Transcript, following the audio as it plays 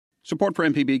Support for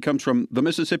MPB comes from the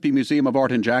Mississippi Museum of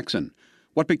Art in Jackson.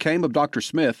 What Became of Dr.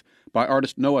 Smith by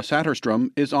artist Noah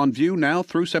Satterstrom is on view now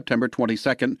through September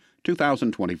 22,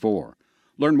 2024.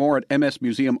 Learn more at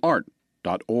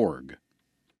msmuseumart.org.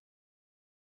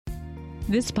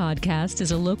 This podcast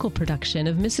is a local production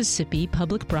of Mississippi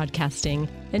Public Broadcasting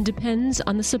and depends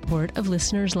on the support of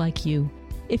listeners like you.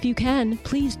 If you can,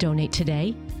 please donate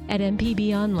today at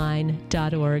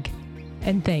mpbonline.org.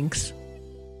 And thanks.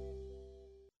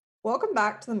 Welcome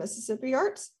back to the Mississippi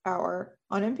Arts Hour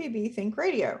on MPB Think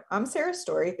Radio. I'm Sarah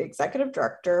Story, the Executive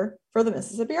Director for the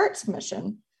Mississippi Arts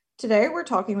Commission. Today, we're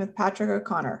talking with Patrick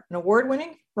O'Connor, an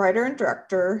award-winning writer and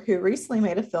director who recently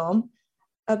made a film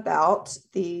about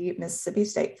the Mississippi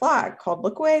state flag called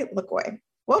Look Away, Look Away.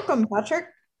 Welcome, Patrick.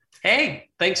 Hey,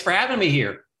 thanks for having me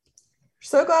here.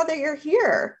 So glad that you're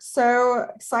here. So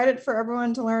excited for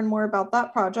everyone to learn more about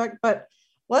that project, but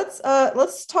let's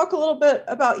talk a little bit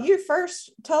about you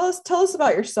first. Tell us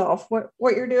about yourself,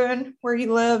 what you're doing, where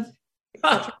you live.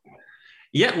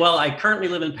 Yeah, well, I currently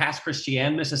live in Pass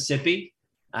Christian, Mississippi.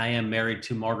 I am married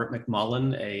to Margaret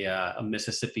McMullen, a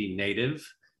Mississippi native.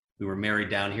 We were married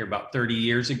down here about 30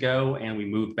 years ago, and we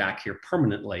moved back here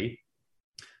permanently,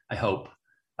 I hope,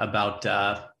 about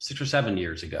 6 or 7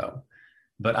 years ago.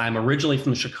 But I'm originally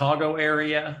from the Chicago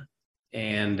area.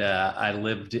 And I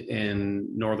lived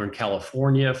in Northern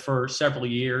California for several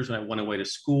years when I went away to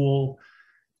school.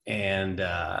 And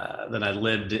then I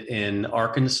lived in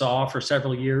Arkansas for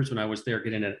several years when I was there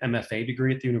getting an MFA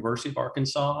degree at the University of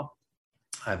Arkansas.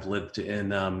 I've lived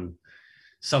in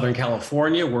Southern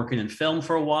California working in film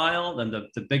for a while. Then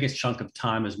the biggest chunk of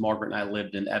time is Margaret and I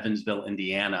lived in Evansville,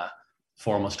 Indiana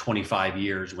for almost 25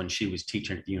 years when she was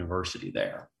teaching at the university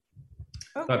there.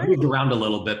 Okay. So I've moved around a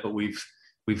little bit, but we've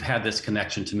had this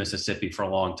connection to Mississippi for a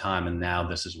long time, and now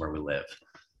this is where we live.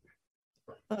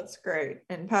 That's great.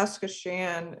 And Pass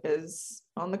Christian is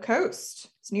on the coast.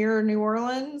 It's near New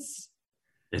Orleans.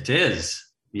 It is.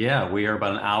 Yeah, we are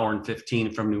about an hour and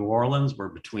 15 from New Orleans. We're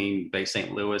between Bay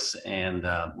St. Louis and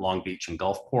Long Beach and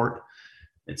Gulfport.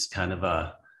 It's kind of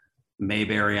a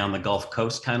Mayberry on the Gulf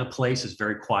Coast kind of place. It's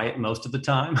very quiet most of the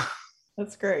time.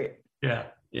 That's great. Yeah,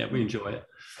 we enjoy it.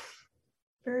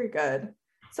 Very good.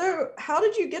 So how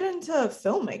did you get into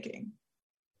filmmaking?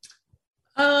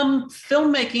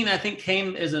 Filmmaking, I think,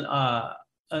 came as an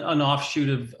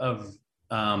offshoot of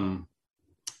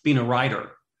being a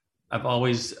writer. I've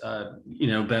always,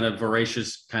 been a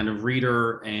voracious kind of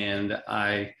reader, and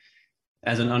I,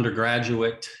 as an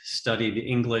undergraduate, studied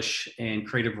English and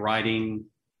creative writing,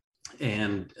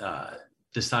 and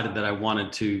decided that I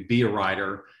wanted to be a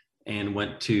writer, and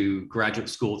went to graduate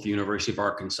school at the University of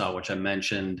Arkansas, which I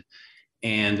mentioned.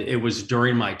 And it was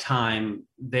during my time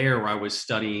there where I was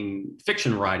studying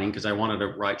fiction writing because I wanted to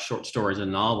write short stories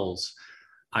and novels.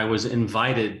 I was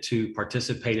invited to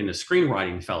participate in a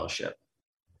screenwriting fellowship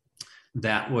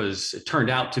that it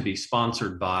turned out to be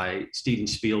sponsored by Steven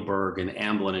Spielberg and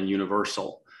Amblin and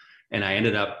Universal. And I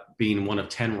ended up being one of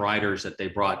 10 writers that they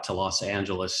brought to Los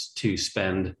Angeles to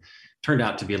turned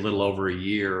out to be a little over a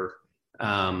year,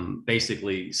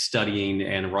 basically studying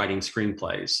and writing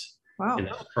screenplays. Wow. In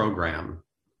that program.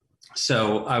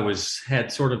 So I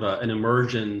had sort of an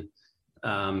immersion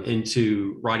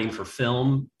into writing for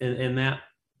film in that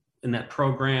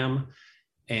program.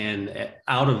 And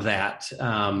out of that,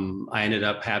 I ended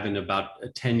up having about a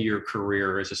 10-year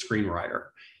career as a screenwriter.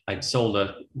 I'd sold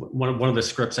one of the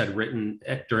scripts I'd written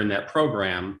during that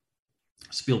program,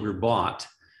 Spielberg bought.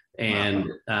 And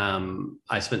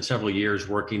I spent several years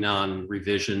working on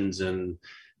revisions and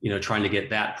trying to get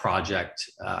that project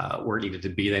where it needed to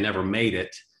be. They never made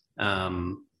it,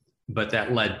 but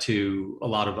that led to a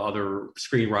lot of other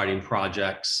screenwriting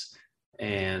projects.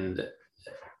 And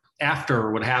after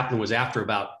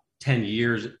about 10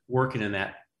 years working in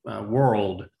that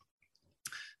world,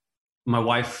 my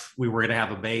wife, we were going to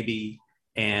have a baby,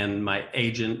 and my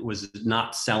agent was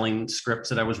not selling scripts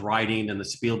that I was writing, and the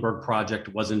Spielberg project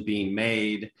wasn't being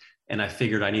made. And I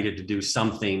figured I needed to do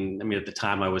something. I mean, at the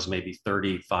time I was maybe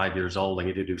 35 years old. I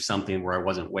needed to do something where I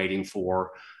wasn't waiting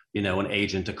for, an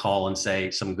agent to call and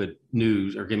say some good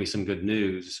news or give me some good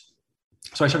news.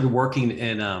 So I started working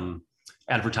in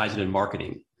advertising and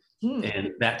marketing.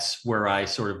 And that's where I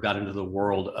sort of got into the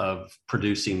world of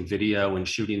producing video and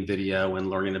shooting video and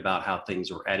learning about how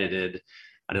things were edited.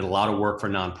 I did a lot of work for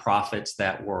nonprofits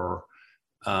that were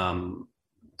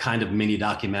kind of mini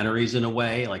documentaries in a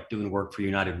way, like doing work for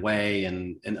United Way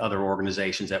and other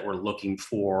organizations that were looking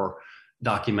for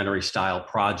documentary style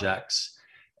projects.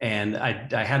 And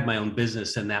I had my own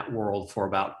business in that world for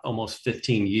about almost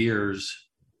 15 years.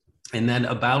 And then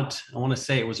I want to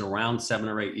say it was around 7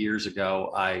 or 8 years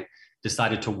ago, I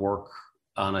decided to work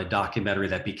on a documentary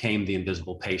that became The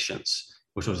Invisible Patients,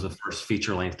 which was the first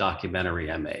feature-length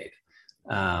documentary I made.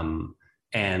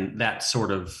 And that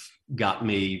sort of got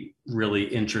me really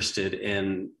interested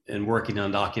in working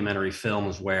on documentary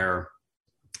films where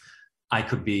I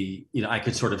could be, I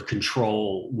could sort of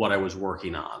control what I was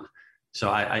working on. So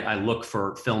I look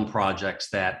for film projects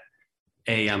that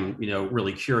I'm,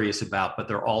 really curious about, but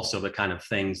they're also the kind of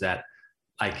things that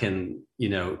I can,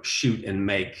 shoot and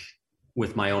make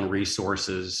with my own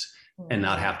resources and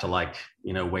not have to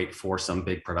wait for some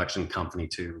big production company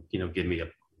to, give me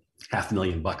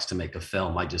 $500,000 to make a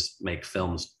film. I just make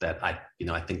films that I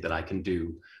think that I can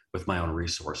do with my own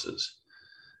resources.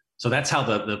 So that's how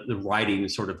the writing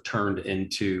sort of turned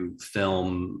into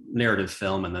film, narrative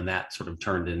film, and then that sort of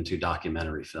turned into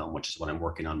documentary film, which is what I'm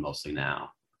working on mostly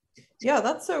now. Yeah,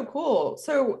 that's so cool.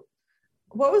 So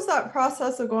what was that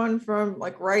process of going from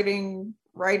writing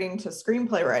to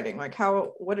screenplay writing?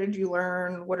 What did you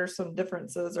learn? What are some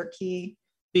differences or key?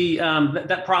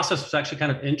 That process was actually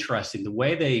kind of interesting. The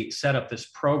way they set up this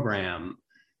program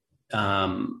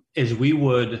is they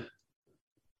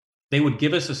would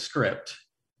give us a script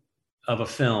of a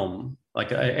film,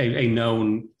 like a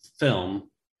known film,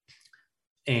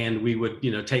 and we would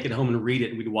take it home and read it,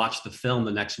 and we'd watch the film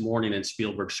the next morning in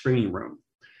Spielberg's screening room.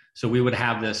 So we would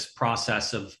have this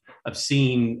process of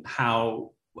seeing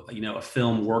how a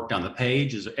film worked on the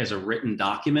page as a written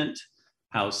document,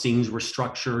 how scenes were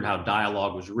structured, how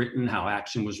dialogue was written, how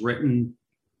action was written.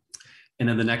 And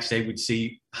then the next day we'd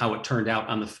see how it turned out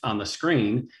on the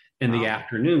screen. In the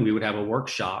afternoon, we would have a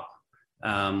workshop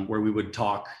where we would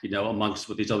talk,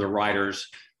 with these other writers.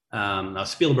 Now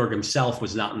Spielberg himself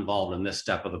was not involved in this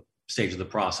stage of the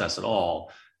process at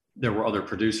all. There were other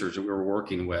producers that we were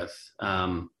working with.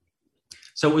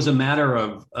 So it was a matter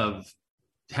of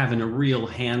having a real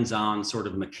hands-on sort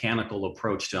of mechanical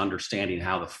approach to understanding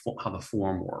how the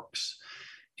form works.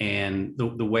 And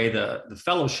the way the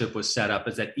fellowship was set up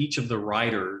is that each of the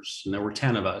writers, and there were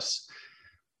 10 of us,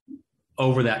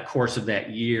 over that course of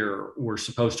that year, were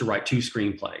supposed to write 2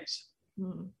 screenplays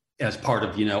as part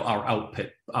of our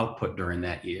output during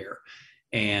that year.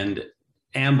 And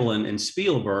Amblin and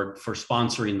Spielberg, for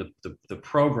sponsoring the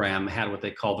program, had what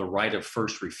they call the right of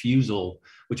first refusal,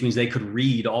 which means they could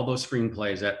read all those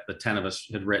screenplays that the 10 of us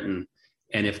had written,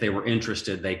 and if they were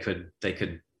interested, they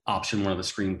could option one of the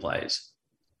screenplays.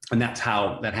 And that's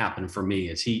how that happened for me.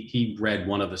 Is he read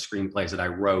one of the screenplays that I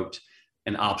wrote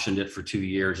and optioned it for 2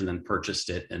 years and then purchased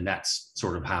it, and that's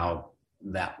sort of how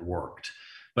that worked.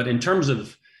 But in terms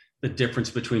of the difference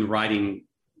between writing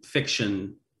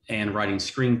fiction and writing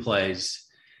screenplays,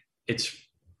 it's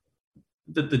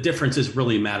the difference is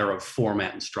really a matter of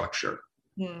format and structure.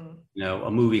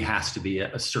 A movie has to be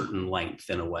a certain length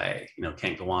in a way,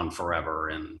 can't go on forever,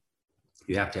 and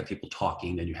you have to have people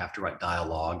talking, and you have to write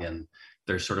dialogue, and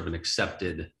there's sort of an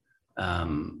accepted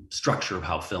structure of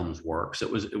how films work. So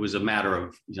it was a matter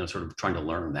of sort of trying to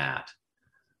learn that.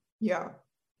 Yeah,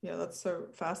 that's so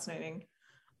fascinating.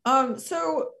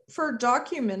 So for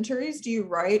documentaries, do you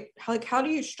write, how do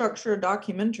you structure a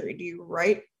documentary? Do you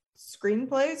write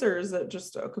screenplays, or is it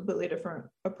just a completely different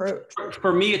approach?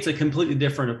 For me, it's a completely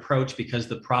different approach because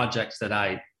the projects that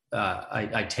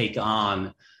I take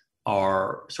on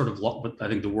are sort of, I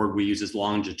think the word we use is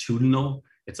longitudinal.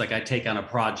 It's like I take on a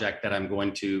project that I'm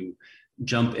going to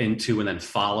jump into and then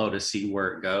follow to see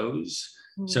where it goes.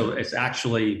 So it's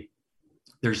actually,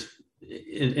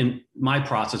 in my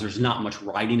process, there's not much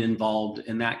writing involved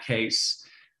in that case.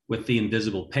 With The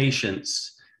Invisible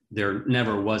Patients, there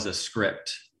never was a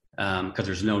script because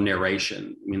there's no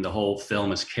narration. I mean, the whole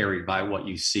film is carried by what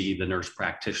you see the nurse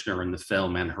practitioner in the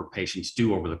film and her patients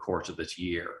do over the course of this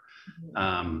year.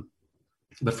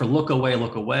 But for Look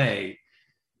Away,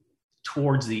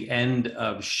 towards the end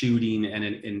of shooting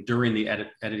and during the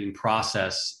editing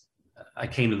process, I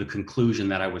came to the conclusion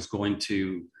that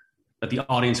that the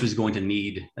audience was going to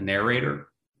need a narrator,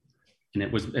 and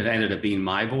it ended up being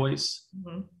my voice.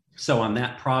 So on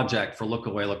that project for Look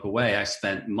Away, I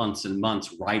spent months and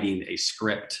months writing a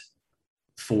script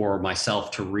for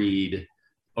myself to read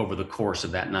over the course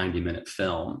of that 90-minute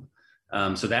film.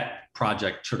 So that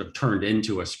project sort of turned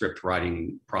into a script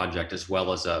writing project as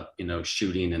well as a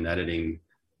shooting and editing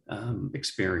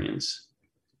experience.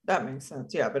 That makes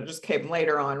sense. Yeah, but it just came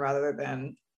later on rather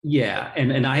than. Yeah,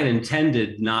 and I had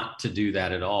intended not to do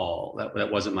that at all.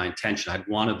 That wasn't my intention. I'd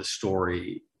wanted the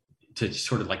story to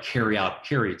sort of carry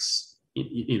its,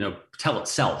 tell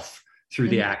itself through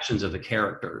the actions of the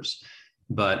characters.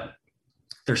 But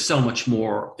there's so much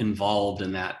more involved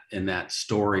in that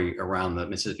story around the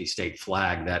Mississippi state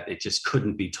flag that it just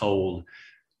couldn't be told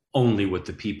only with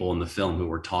the people in the film who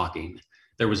were talking.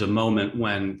 There was a moment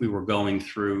when we were going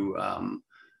through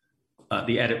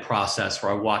the edit process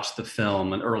where I watched the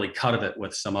film, an early cut of it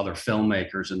with some other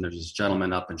filmmakers. And there's this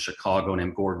gentleman up in Chicago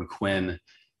named Gordon Quinn,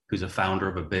 who's a founder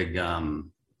of a big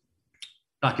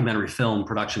documentary film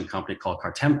production company called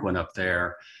Cartemquin up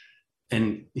there.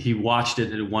 And he watched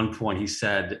it, and at one point he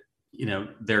said, you know,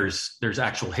 there's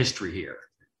actual history here.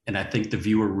 And I think the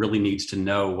viewer really needs to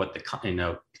know what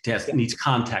needs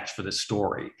context for the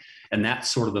story. And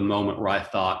that's sort of the moment where I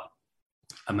thought,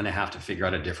 I'm going to have to figure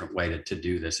out a different way to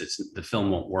do this. The film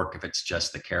won't work if it's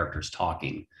just the characters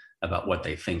talking about what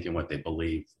they think and what they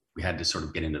believe. We had to sort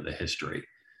of get into the history.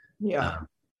 Yeah.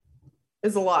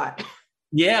 It's a lot.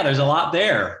 Yeah, there's a lot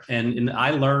there. And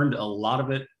I learned a lot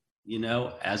of it, you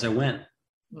know, as I went.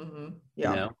 Mm-hmm. Yeah.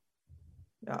 You know?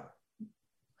 Yeah.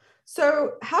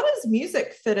 So how does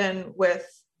music fit in with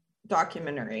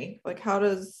documentary? Like, how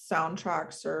does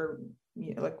soundtracks or,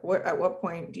 you know, like at what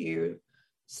point do you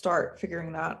start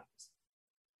figuring that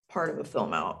part of the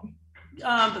film out?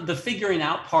 The figuring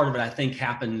out part of it, I think,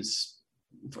 happens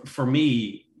for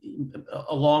me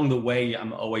along the way.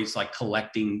 I'm always like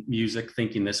collecting music,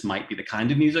 thinking this might be the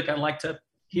kind of music I'd like to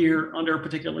hear under a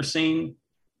particular scene,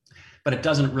 but it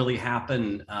doesn't really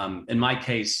happen. In my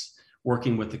case,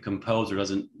 working with the composer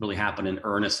doesn't really happen in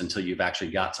earnest until you've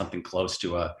actually got something close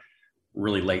to a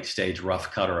really late stage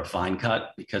rough cut or a fine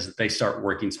cut, because they start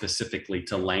working specifically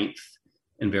to length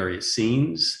in various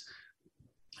scenes.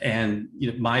 And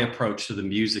you know, my approach to the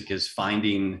music is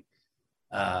finding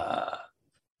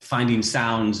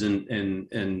sounds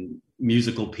and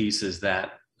musical pieces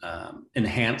that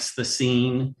enhance the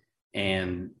scene,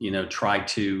 and you know, try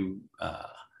to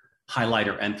highlight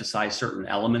or emphasize certain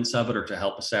elements of it, or to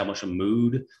help establish a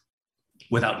mood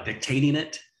without dictating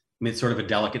it. I mean, it's sort of a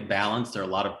delicate balance. There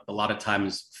are a lot of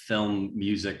times film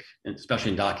music,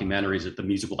 especially in documentaries, that the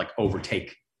music will like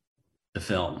overtake the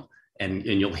film, and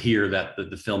you'll hear that the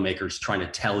filmmaker's trying to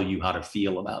tell you how to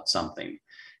feel about something.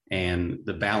 And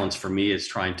the balance for me is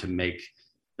trying to make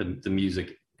the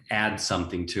music add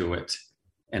something to it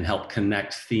and help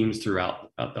connect themes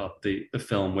throughout the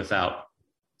film without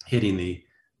hitting the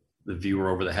viewer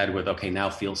over the head with, okay, now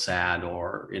feel sad,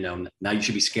 or, you know, now you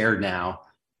should be scared now.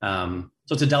 So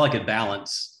it's a delicate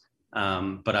balance.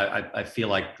 But I feel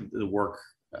like the work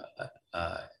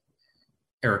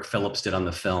Eric Phillips did on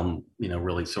the film, you know,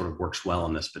 really sort of works well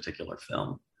in this particular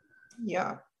film.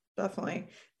 Yeah, definitely.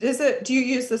 Do you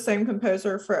use the same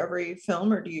composer for every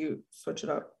film, or do you switch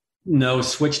it up? No,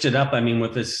 switched it up. I mean,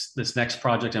 with this next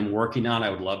project I'm working on,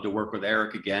 I would love to work with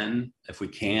Eric again if we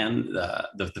can.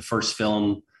 The first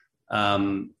film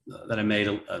that I made,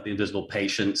 The Invisible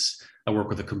Patients, I work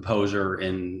with a composer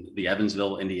in the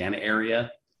Evansville, Indiana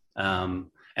area.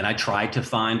 And I tried to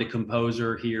find a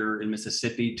composer here in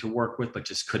Mississippi to work with, but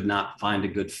just could not find a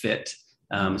good fit.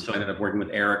 So I ended up working with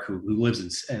Eric, who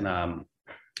lives in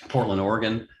Portland,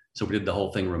 Oregon. So we did the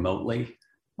whole thing remotely.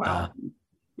 Wow.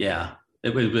 Yeah,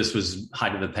 this was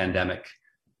height of the pandemic.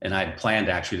 And I had planned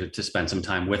actually to spend some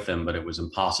time with them, but it was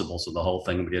impossible. So the whole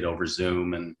thing we did over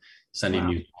Zoom and sending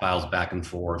music files back and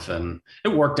forth. And it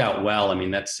worked out well. I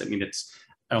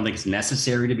don't think it's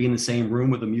necessary to be in the same room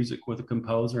with a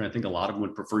composer. And I think a lot of them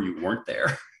would prefer you weren't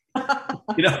there,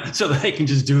 you know, so that they can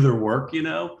just do their work, you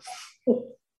know?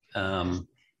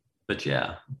 But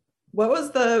yeah. What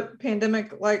was the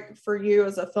pandemic like for you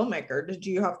as a filmmaker? Did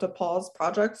you have to pause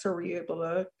projects, or were you able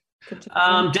to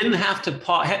continue? Didn't have to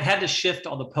pause, had to shift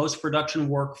all the post-production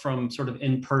work from sort of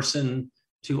in person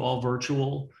to all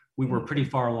virtual. We were pretty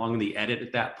far along in the edit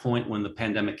at that point when the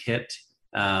pandemic hit.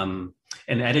 And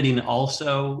editing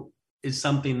also is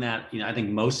something that, you know, I think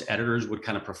most editors would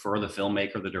kind of prefer the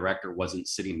filmmaker, the director wasn't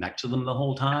sitting next to them the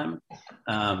whole time,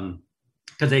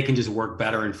 because they can just work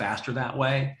better and faster that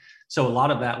way. So a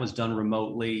lot of that was done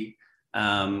remotely.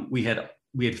 We had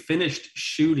finished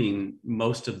shooting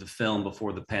most of the film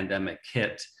before the pandemic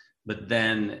hit, but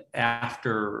then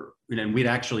after, you know, we'd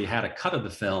actually had a cut of the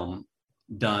film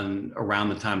done around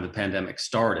the time the pandemic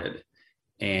started.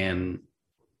 And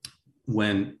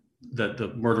when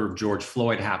the murder of George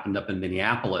Floyd happened up in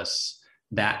Minneapolis,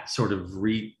 that sort of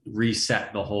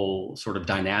reset the whole sort of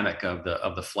dynamic of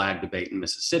the flag debate in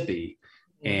Mississippi.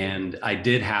 And I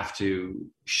did have to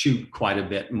shoot quite a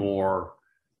bit more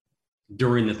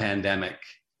during the pandemic,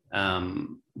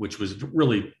 which was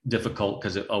really difficult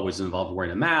because it always involved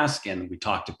wearing a mask. And we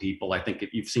talked to people. I think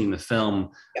if you've seen the film,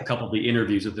 a couple of the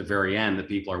interviews at the very end, the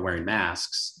people are wearing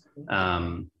masks.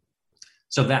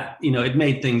 So that, you know, it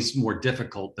made things more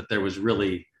difficult, but there was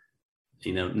really,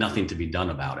 you know, nothing to be done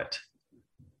about it.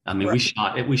 I mean,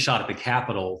 right. we shot at the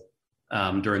Capitol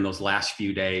during those last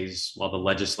few days while the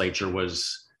legislature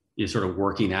was sort of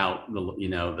working out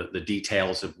the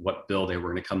details of what bill they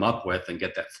were going to come up with and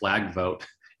get that flag vote.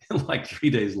 And like 3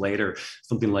 days later,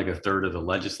 something like a third of the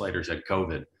legislators had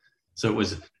COVID. So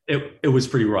it was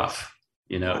pretty rough.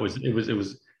 It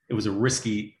was a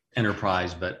risky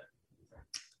enterprise, but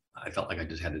I felt like I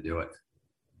just had to do it.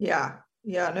 Yeah.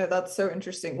 No, that's so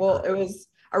interesting. Well,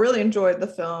 I really enjoyed the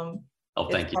film. Oh,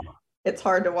 thank you. It's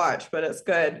hard to watch, but it's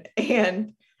good.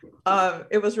 And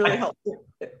it was really helpful.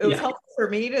 It was helpful for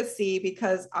me to see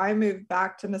because I moved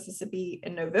back to Mississippi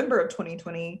in November of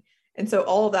 2020. And so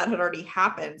all of that had already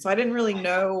happened. So I didn't really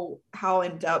know how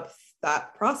in depth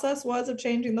that process was of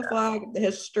changing the flag, the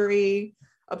history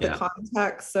of the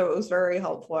context. So it was very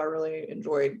helpful. I really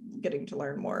enjoyed getting to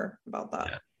learn more about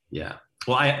that. Yeah.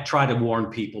 Well, I try to warn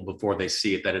people before they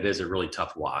see it that it is a really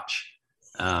tough watch.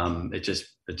 It's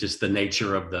just the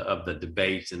nature of the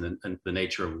debate and the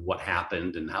nature of what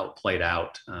happened and how it played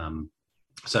out.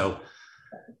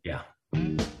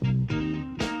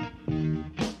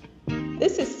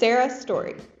 This is Sarah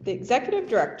Story, the Executive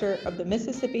Director of the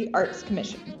Mississippi Arts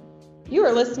Commission. You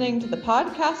are listening to the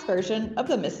podcast version of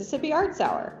the Mississippi Arts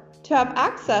Hour. To have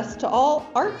access to all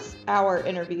Arts Hour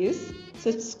interviews,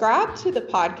 subscribe to the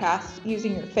podcast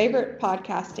using your favorite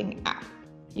podcasting app.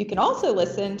 You can also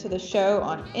listen to the show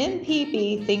on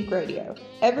MPB Think Radio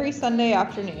every Sunday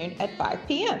afternoon at 5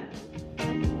 p.m.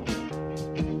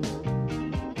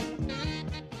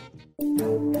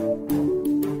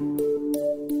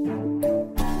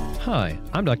 Hi,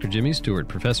 I'm Dr. Jimmy Stewart,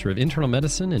 Professor of Internal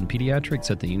Medicine and Pediatrics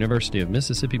at the University of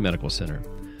Mississippi Medical Center.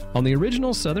 On the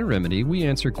original Southern Remedy, we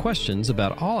answer questions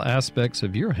about all aspects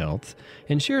of your health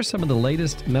and share some of the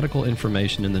latest medical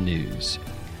information in the news.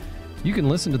 You can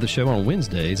listen to the show on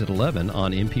Wednesdays at 11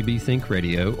 on MPB Think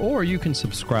Radio, or you can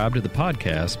subscribe to the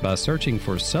podcast by searching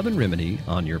for Southern Remedy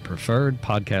on your preferred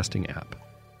podcasting app.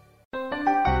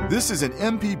 This is an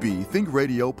MPB Think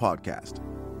Radio podcast.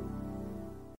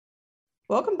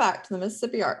 Welcome back to the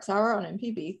Mississippi Arts Hour on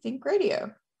MPB Think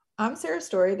Radio. I'm Sarah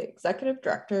Story, the Executive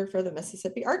Director for the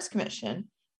Mississippi Arts Commission,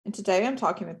 and today I'm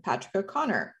talking with Patrick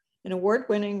O'Connor, an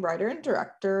award-winning writer and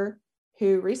director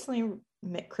who recently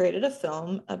created a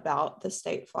film about the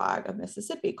state flag of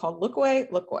Mississippi called Look Away,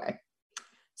 Look Away.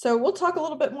 So we'll talk a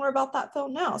little bit more about that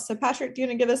film now. So Patrick, do you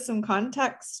want to give us some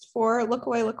context for Look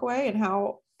Away, Look Away and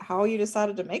how you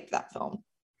decided to make that film?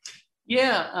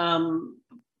 Yeah,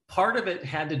 part of it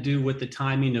had to do with the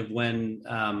timing of when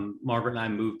Margaret and I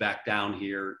moved back down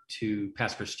here to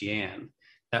Pass Christian.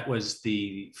 That was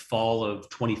the fall of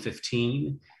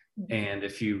 2015. And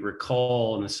if you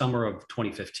recall, in the summer of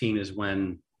 2015 is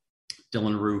when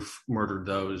Dylann Roof murdered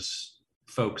those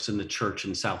folks in the church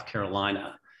in South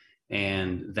Carolina.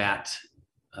 And that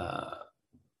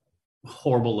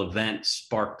horrible event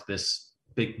sparked this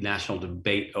big national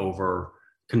debate over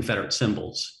Confederate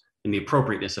symbols and the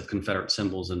appropriateness of Confederate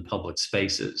symbols in public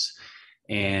spaces.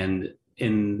 And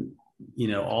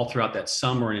all throughout that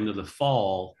summer and into the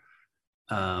fall,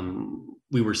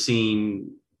 we were seeing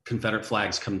Confederate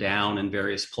flags come down in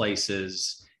various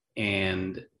places.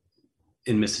 And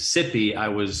in Mississippi, I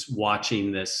was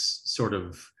watching this sort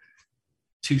of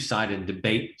two-sided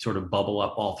debate sort of bubble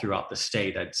up all throughout the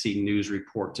state. I'd see news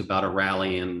reports about a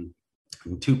rally in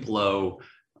Tupelo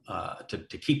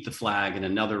to keep the flag, and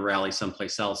another rally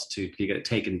someplace else to get it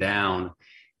taken down.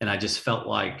 And I just felt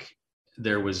like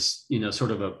there was,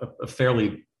 sort of a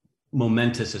fairly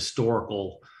momentous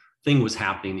historical thing was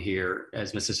happening here,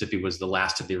 as Mississippi was the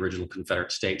last of the original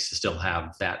Confederate states to still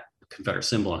have that Confederate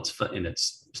symbol in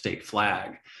its state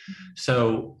flag. Mm-hmm.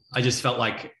 So I just felt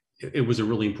like it was a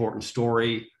really important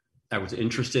story. I was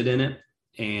interested in it.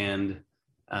 And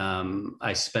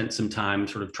I spent some time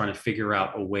sort of trying to figure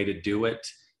out a way to do it,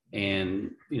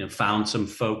 and found some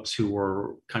folks who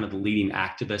were kind of the leading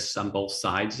activists on both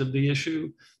sides of the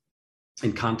issue,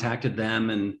 and contacted them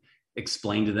and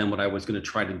explained to them what I was going to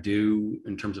try to do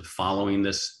in terms of following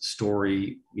this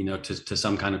story, to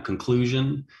some kind of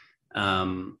conclusion.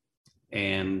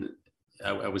 And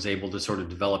I was able to sort of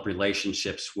develop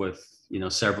relationships with,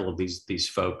 several of these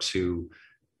folks who,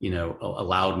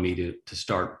 allowed me to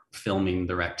start filming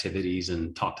their activities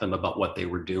and talk to them about what they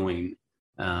were doing.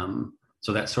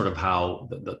 So that's sort of how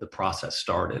the process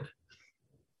started.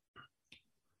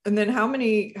 And then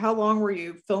how long were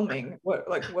you filming? What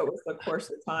was the course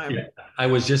of time? Yeah, I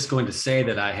was just going to say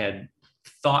that I had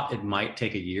thought it might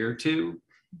take a year or two.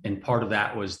 And part of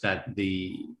that was that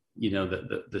the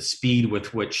speed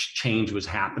with which change was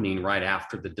happening right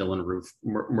after the Dylann Roof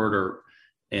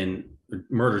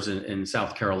murders in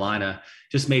South Carolina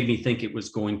just made me think it was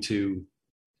going to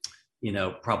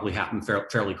probably happened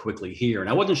fairly quickly here. And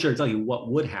I wasn't sure to tell you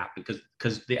what would happen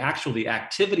because the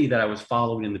activity that I was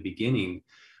following in the beginning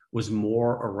was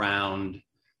more around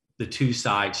the two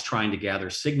sides trying to gather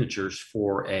signatures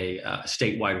for a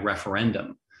statewide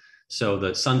referendum. So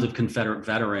the Sons of Confederate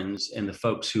Veterans and the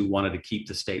folks who wanted to keep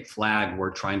the state flag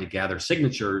were trying to gather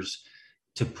signatures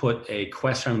to put a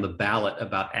question on the ballot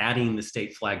about adding the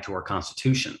state flag to our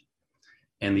Constitution.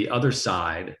 And the other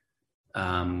side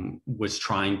was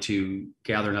trying to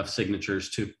gather enough signatures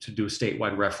to do a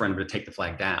statewide referendum to take the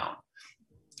flag down.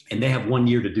 And they have 1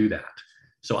 year to do that.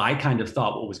 So I kind of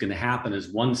thought what was going to happen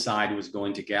is one side was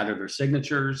going to gather their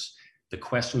signatures, the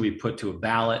question we put to a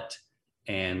ballot,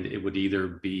 and it would either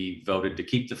be voted to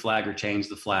keep the flag or change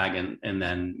the flag, and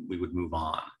then we would move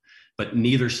on. But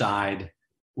neither side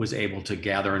was able to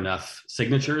gather enough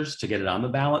signatures to get it on the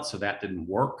ballot, so that didn't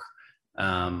work.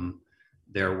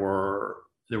 There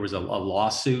was a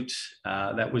lawsuit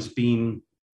that was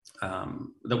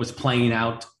playing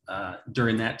out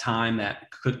during that time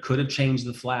that could have changed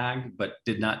the flag, but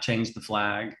did not change the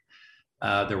flag.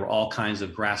 There were all kinds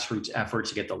of grassroots efforts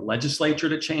to get the legislature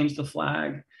to change the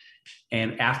flag.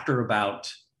 And after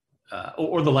about,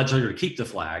 or the legislature to keep the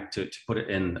flag, to put it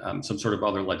in some sort of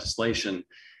other legislation.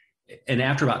 And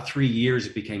after about 3 years,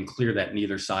 it became clear that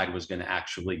neither side was going to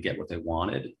actually get what they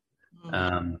wanted.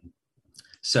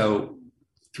 So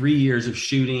 3 years of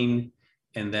shooting,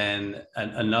 and then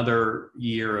another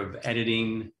year of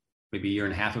editing, maybe a year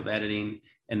and a half of editing.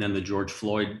 And then the George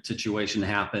Floyd situation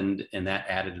happened, and that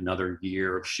added another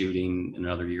year of shooting,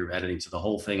 another year of editing. So the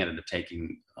whole thing ended up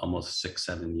taking almost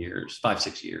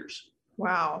 5-6 years.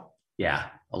 Wow. Yeah,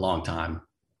 a long time.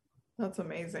 That's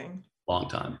amazing. Long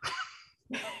time.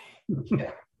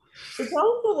 Yeah. So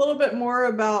tell us a little bit more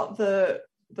about the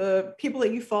people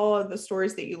that you followed, the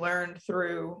stories that you learned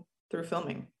through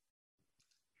filming.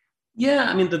 Yeah,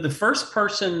 I mean, the first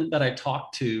person that I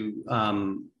talked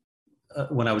to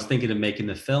when I was thinking of making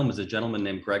the film was a gentleman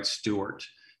named Greg Stewart,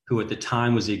 who at the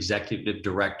time was the executive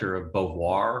director of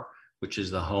Beauvoir, which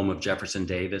is the home of Jefferson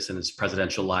Davis and his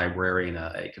presidential library and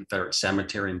a Confederate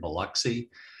cemetery in Biloxi.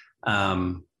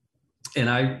 And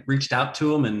I reached out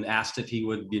to him and asked if he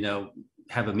would,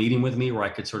 have a meeting with me where I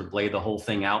could sort of lay the whole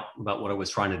thing out about what I was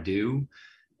trying to do.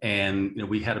 And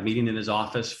we had a meeting in his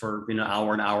office for an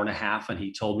hour and a half, and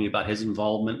he told me about his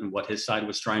involvement and what his side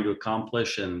was trying to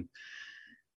accomplish. And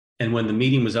when the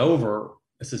meeting was over,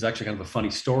 this is actually kind of a funny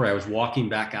story. I was walking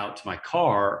back out to my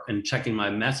car and checking my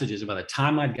messages. And by the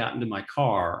time I'd gotten to my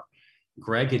car,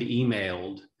 Greg had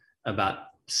emailed about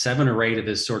 7 or 8 of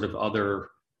his sort of other,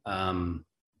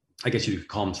 I guess you could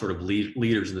call them sort of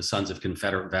leaders in the Sons of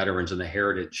Confederate Veterans and the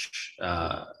Heritage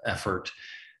effort.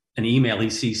 An email he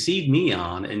CC'd me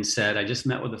on and said, I just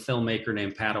met with a filmmaker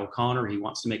named Pat O'Connor. He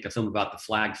wants to make a film about the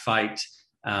flag fight.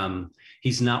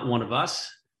 He's not one of us,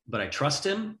 but I trust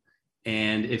him.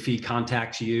 And if he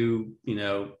contacts you,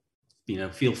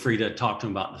 feel free to talk to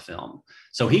him about the film.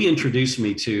 So he introduced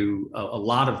me to a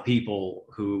lot of people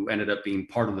who ended up being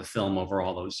part of the film over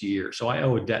all those years. So I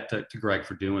owe a debt to Greg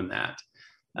for doing that.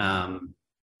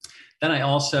 Then I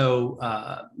also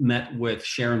met with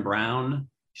Sharon Brown.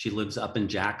 She lives up in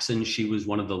Jackson. She was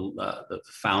one of the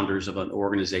founders of an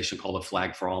organization called the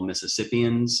Flag for All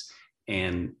Mississippians.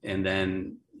 And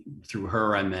then through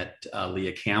her, I met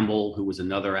Leah Campbell, who was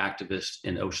another activist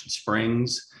in Ocean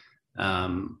Springs.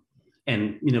 I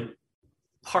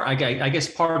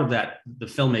guess part of that, the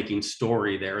filmmaking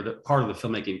story there, the part of the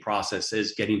filmmaking process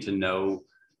is getting to know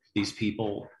these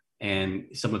people and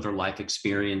some of their life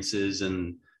experiences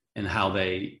and how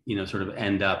they, sort of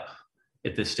end up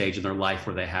at this stage in their life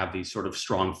where they have these sort of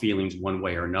strong feelings one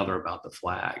way or another about the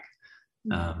flag.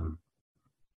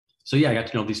 So yeah, I got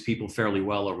to know these people fairly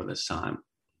well over this time.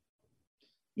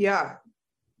 Yeah.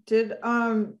 Did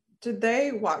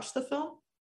they watch the film?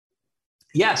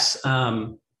 Yes.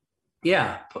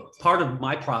 Yeah. Part of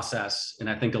my process, and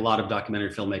I think a lot of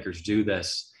documentary filmmakers do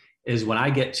this, is when I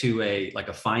get to a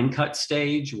fine cut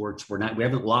stage where we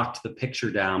haven't locked the picture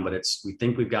down, but we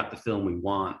think we've got the film we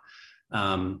want.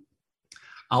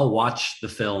 I'll watch the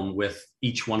film with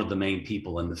each one of the main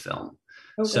people in the film.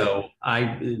 Okay. So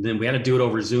then we had to do it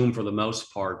over Zoom for the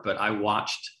most part, but I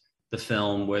watched the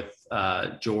film with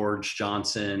George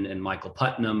Johnson and Michael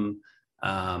Putnam.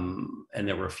 And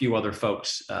there were a few other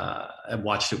folks. I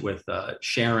watched it with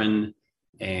Sharon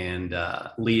and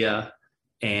Leah.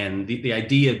 And the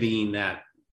idea being that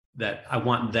I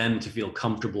want them to feel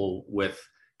comfortable with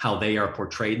how they are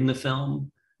portrayed in the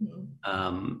film.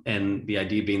 And the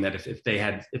idea being that if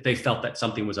they felt that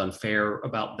something was unfair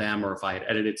about them, or if I had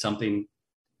edited something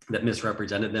that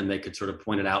misrepresented them, they could sort of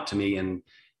point it out to me and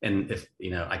and if,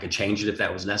 I could change it if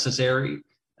that was necessary.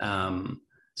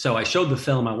 So I showed the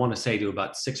film, I want to say, to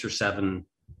about 6 or 7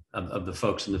 of the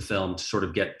folks in the film to sort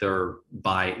of get their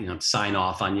sign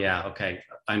off on, yeah, okay,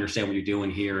 I understand what you're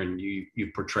doing here, and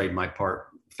you've portrayed my part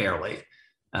fairly.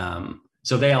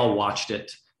 So they all watched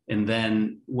it. And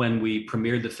then when we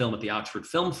premiered the film at the Oxford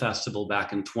Film Festival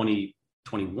back in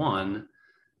 2021,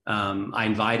 I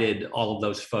invited all of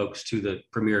those folks to the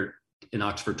premiere in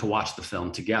Oxford to watch the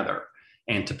film together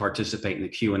and to participate in the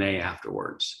Q&A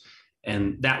afterwards.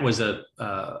 And that was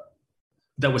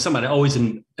something I always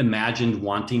imagined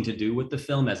wanting to do with the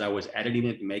film. As I was editing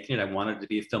it and making it, I wanted it to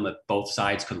be a film that both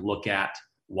sides could look at,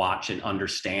 watch, and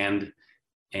understand,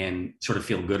 and sort of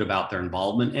feel good about their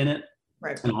involvement in it.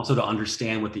 Right. And also to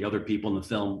understand what the other people in the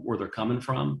film, where they're coming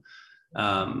from.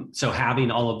 So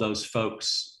having all of those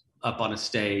folks up on a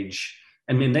stage,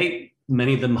 I mean,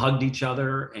 many of them hugged each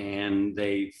other, and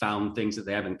they found things that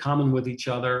they have in common with each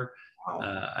other.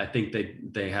 Wow. I think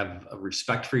they have a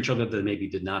respect for each other that they maybe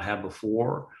did not have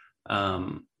before.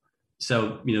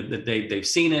 So, they've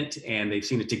seen it, and they've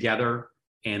seen it together,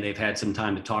 and they've had some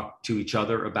time to talk to each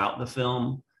other about the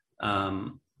film,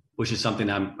 which is something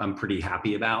I'm pretty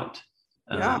happy about.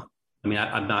 Yeah. I mean,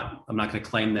 I'm not going to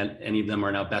claim that any of them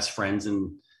are now best friends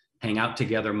and hang out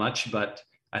together much, but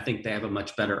I think they have a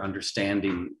much better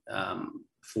understanding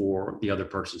for the other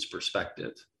person's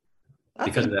perspective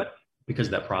because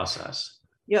of that process.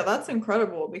 Yeah, that's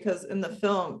incredible, because in the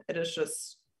film, it is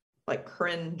just like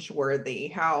cringe-worthy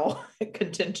how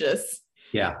contentious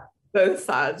both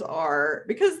sides are,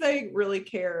 because they really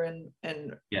care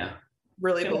and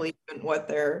really believe in what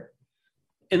they're.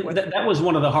 And that was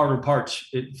one of the harder parts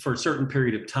for a certain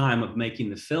period of time of making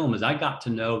the film, is I got to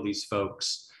know these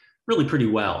folks really pretty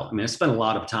well. I mean, I spent a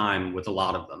lot of time with a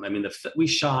lot of them. I mean, we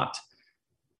shot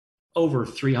over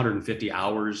 350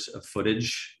 hours of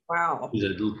footage. Wow.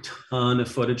 There's a ton of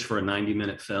footage for a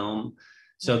 90-minute film.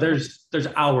 So there's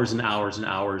hours and hours and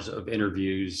hours of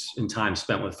interviews and time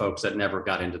spent with folks that never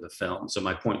got into the film. So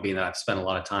my point being that I've spent a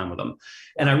lot of time with them,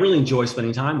 and I really enjoy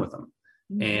spending time with them,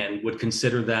 and would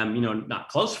consider them, not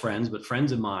close friends, but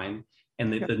friends of mine.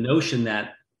 And the notion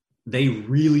that they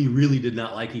really, really did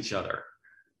not like each other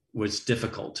was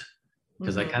difficult,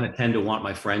 because I kind of tend to want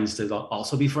my friends to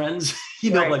also be friends,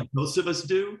 like most of us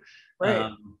do.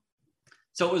 Right.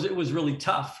 So it was really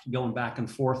tough going back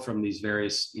and forth from these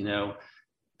various,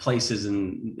 places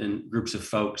and groups of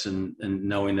folks, and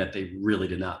knowing that they really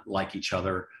did not like each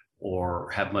other or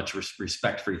have much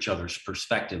respect for each other's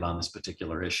perspective on this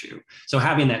particular issue. So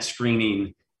having that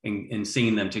screening and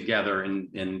seeing them together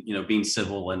and being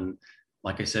civil, and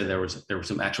like I said, there was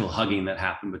some actual hugging that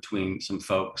happened between some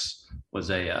folks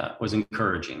was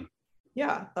encouraging.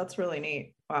 Yeah, that's really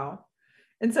neat. Wow.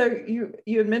 And so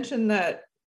you had mentioned that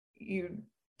you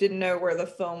didn't know where the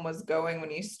film was going when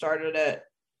you started it,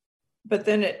 but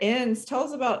then it ends. Tell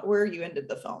us about where you ended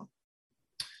the film.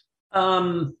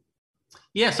 So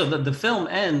the film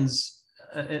ends,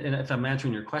 and if I'm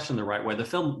answering your question the right way, the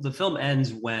film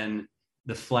ends when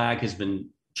the flag has been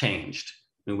changed.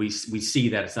 I mean, we see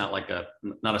that it's not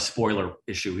not a spoiler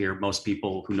issue here. Most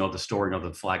people who know the story know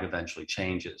the flag eventually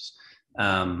changes.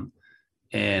 So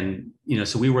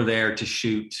we were there to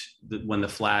shoot when the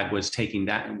flag was taken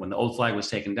down. When the old flag was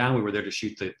taken down, we were there to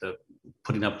shoot the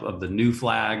putting up of the new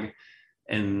flag.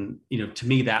 And, to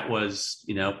me, that was,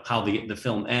 how the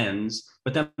film ends.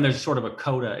 But then there's sort of a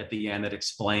coda at the end that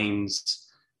explains,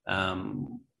 that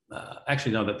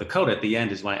the coda at the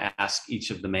end is when I ask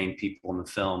each of the main people in the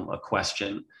film a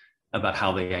question about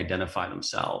how they identify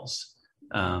themselves.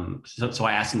 So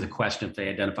I asked them the question if they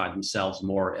identify themselves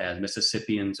more as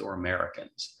Mississippians or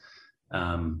Americans.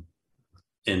 And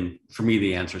for me,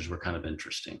 the answers were kind of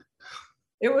interesting.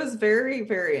 It was very,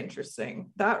 very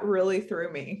interesting. That really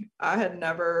threw me. I had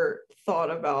never thought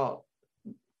about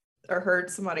or heard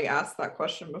somebody ask that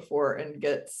question before and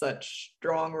get such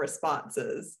strong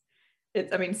responses.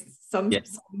 Some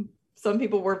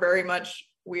people were very much,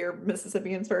 we're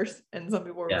Mississippians first, and some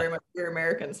people were very much, we're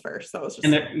Americans first. So it's just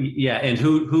and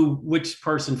which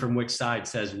person from which side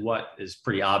says what is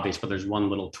pretty obvious, but there's one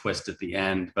little twist at the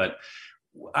end. But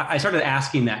I started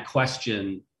asking that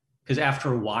question because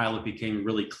after a while it became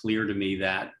really clear to me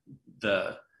that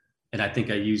and I think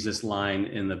I use this line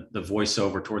in the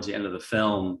voiceover towards the end of the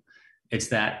film, it's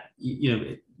that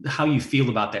how you feel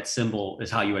about that symbol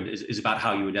is about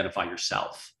how you identify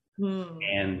yourself.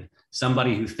 And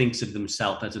somebody who thinks of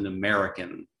themselves as an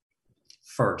American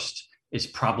first is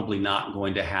probably not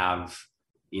going to have,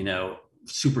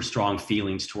 super strong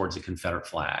feelings towards the Confederate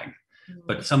flag.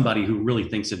 But somebody who really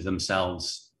thinks of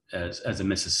themselves as a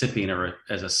Mississippian or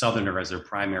as a Southerner as their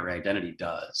primary identity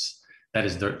does. That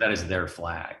is their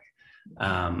flag.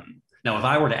 Now, if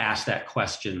I were to ask that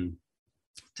question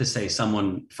to say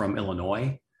someone from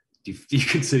Illinois, do you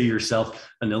consider yourself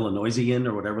an Illinoisian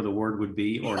or whatever the word would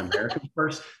be, or an American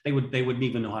first? They wouldn't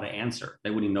even know how to answer. They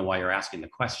wouldn't even know why you're asking the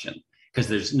question, because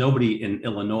there's nobody in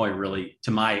Illinois really,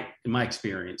 in my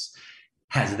experience,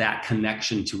 has that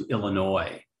connection to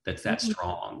Illinois that's that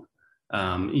strong.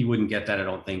 You wouldn't get that, I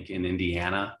don't think, in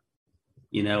Indiana.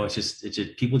 It's just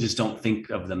people just don't think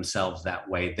of themselves that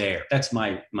way there. That's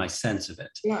my sense of it.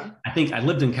 Yeah. I think I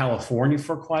lived in California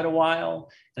for quite a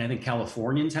while, and I think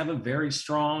Californians have a very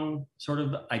strong sort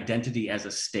of identity as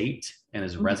a state and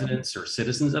as residents or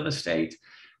citizens of a state.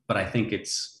 But I think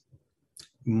it's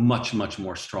much, much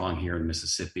more strong here in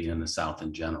Mississippi and the South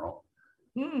in general.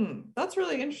 That's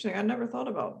really interesting. I never thought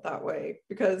about it that way,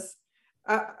 because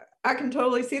I can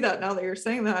totally see that now that you're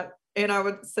saying that. And I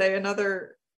would say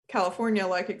another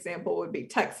California-like example would be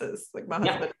Texas. Like my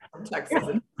husband is from Texas,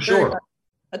 and sure,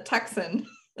 a Texan.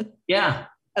 Yeah,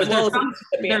 as but well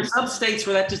there's some states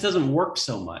where that just doesn't work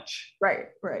so much. Right.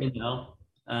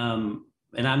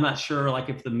 And I'm not sure, like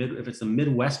if it's a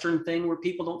Midwestern thing where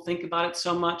people don't think about it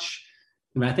so much.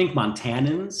 I mean, I think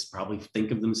Montanans probably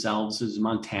think of themselves as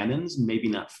Montanans, maybe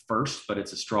not first, but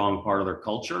it's a strong part of their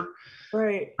culture.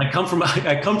 Right. I come from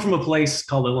a place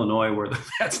called Illinois where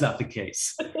that's not the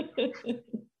case.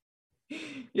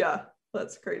 Yeah,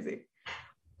 that's crazy.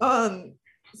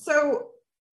 So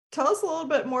tell us a little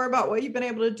bit more about what you've been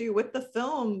able to do with the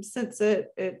film since it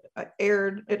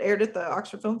aired at the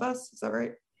Oxford Film Fest. Is that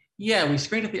right? Yeah, we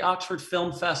screened at the Oxford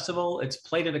Film Festival. It's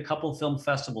played at a couple film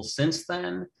festivals since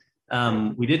then.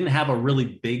 We didn't have a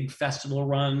really big festival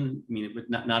run. I mean,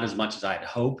 not as much as I had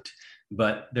hoped,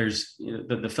 but there's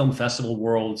the film festival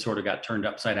world sort of got turned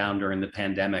upside down during the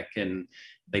pandemic, and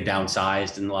they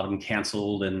downsized and a lot of them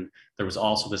canceled. And there was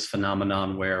also this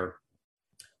phenomenon where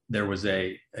there was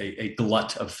a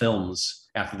glut of films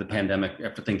after the pandemic,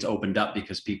 after things opened up,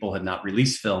 because people had not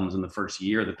released films in the first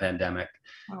year of the pandemic.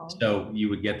 Oh. So you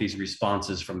would get these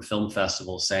responses from film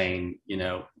festivals saying,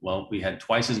 well, we had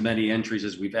twice as many entries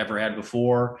as we've ever had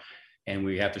before, and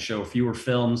we have to show fewer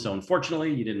films. So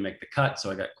unfortunately, you didn't make the cut. So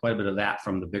I got quite a bit of that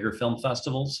from the bigger film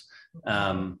festivals.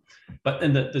 But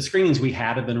in the screenings we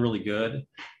had have been really good.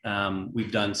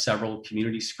 We've done several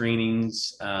community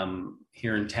screenings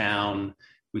here in town.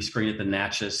 We screened at the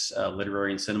Natchez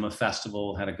Literary and Cinema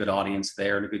Festival, had a good audience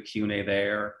there and a good Q&A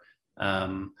there.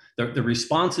 The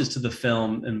responses to the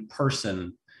film in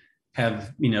person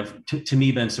have, to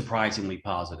me, been surprisingly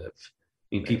positive.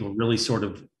 I mean, people really sort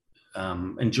of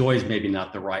enjoy is maybe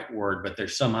not the right word, but they're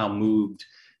somehow moved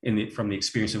from the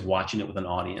experience of watching it with an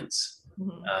audience.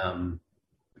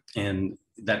 And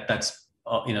that's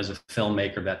as a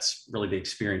filmmaker, that's really the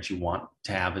experience you want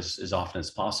to have as often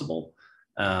as possible.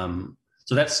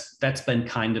 So that's been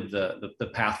kind of the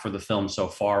path for the film so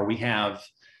far. We have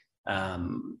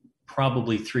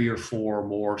probably 3 or 4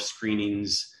 more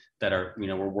screenings that are,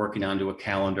 we're working onto a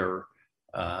calendar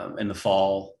in the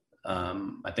fall.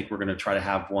 I think we're going to try to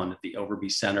have one at the Overby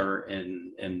Center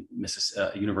in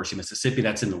University of Mississippi.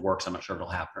 That's in the works. I'm not sure if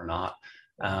it'll happen or not.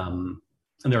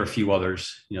 And there are a few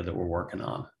others, that we're working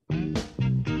on.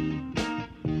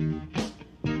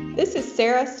 This is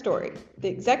Sarah Story, the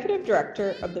Executive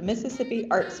Director of the Mississippi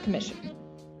Arts Commission.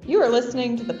 You are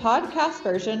listening to the podcast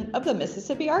version of the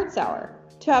Mississippi Arts Hour.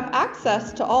 To have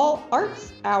access to all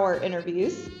Arts Hour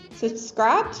interviews,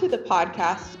 subscribe to the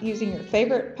podcast using your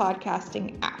favorite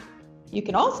podcasting app. You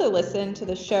can also listen to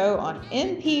the show on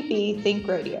MPB Think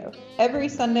Radio every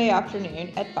Sunday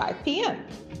afternoon at 5 p.m.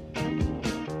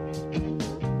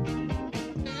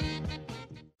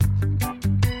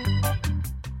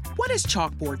 What is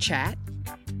Chalkboard Chat?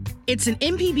 It's an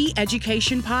MPB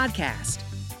education podcast.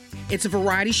 It's a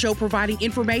variety show providing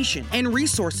information and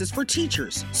resources for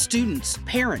teachers, students,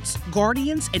 parents,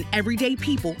 guardians, and everyday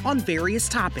people on various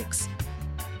topics.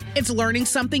 It's learning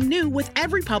something new with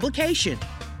every publication.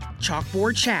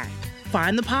 Chalkboard Chat.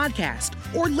 Find the podcast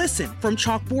or listen from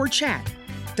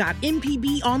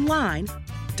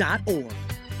chalkboardchat.mpbonline.org.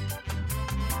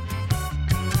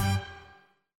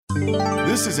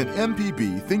 This is an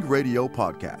MPB Think Radio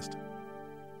podcast.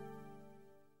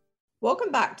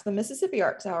 Welcome back to the Mississippi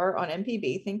Arts Hour on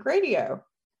MPB Think Radio.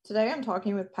 Today I'm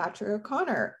talking with Patrick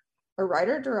O'Connor, a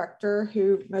writer-director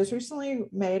who most recently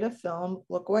made a film,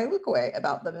 Look Away,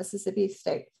 about the Mississippi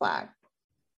state flag.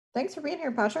 Thanks for being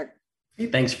here, Patrick. Hey,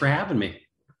 thanks for having me.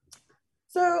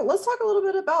 So let's talk a little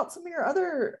bit about some of your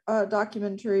other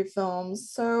documentary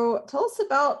films. So tell us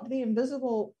about The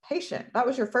Invisible Patient. That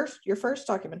was your first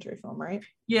documentary film, right?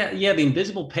 Yeah. The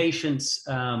Invisible Patients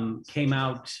came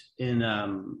out in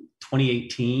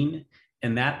 2018,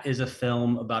 And that is a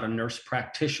film about a nurse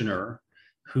practitioner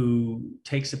who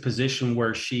takes a position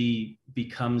where she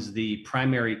becomes the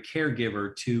primary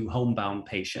caregiver to homebound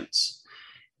patients.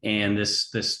 And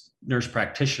this nurse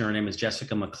practitioner, her name is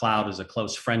Jessica McLeod, is a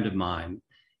close friend of mine.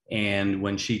 And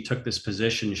when she took this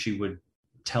position, she would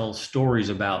tell stories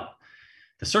about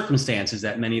the circumstances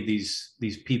that many of these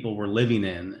people were living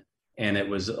in. And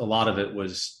a lot of it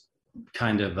was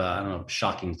kind of, I don't know if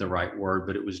shocking is the right word,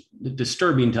 but it was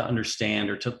disturbing to understand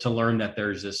or to learn that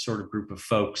there's this sort of group of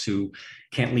folks who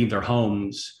can't leave their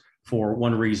homes for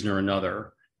one reason or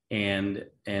another. And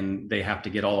they have to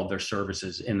get all of their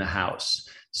services in the house.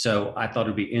 So I thought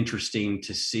it'd be interesting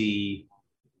to see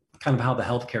kind of how the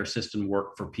healthcare system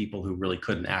worked for people who really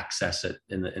couldn't access it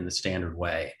in the standard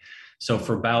way. So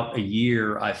for about a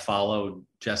year, I followed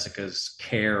Jessica's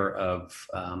care of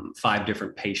 5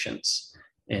 different patients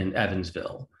in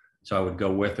Evansville. So I would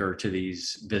go with her to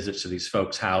these visits to these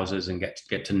folks' houses and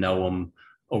get to know them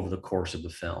over the course of the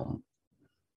film.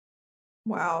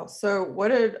 Wow. So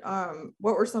what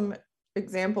were some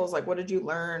examples? Like, what did you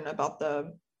learn about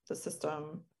the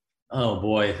system? Oh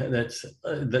boy, it's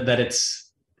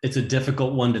a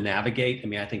difficult one to navigate. I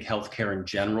mean, I think healthcare in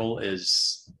general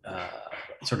is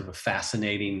sort of a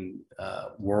fascinating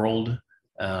world.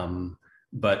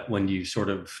 But when you sort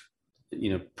of,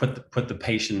 put the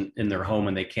patient in their home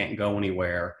and they can't go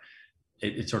anywhere,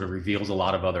 it sort of reveals a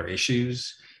lot of other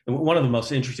issues. And one of the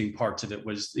most interesting parts of it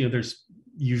was, there's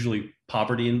usually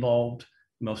poverty involved.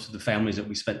 Most of the families that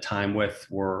we spent time with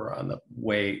were on the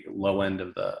way low end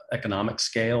of the economic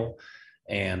scale,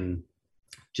 and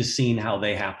just seeing how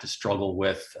they have to struggle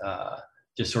with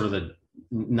just sort of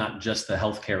not just the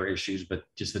healthcare issues, but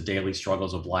just the daily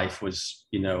struggles of life was,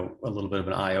 a little bit of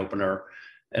an eye opener.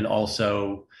 And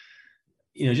also,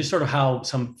 just sort of how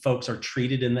some folks are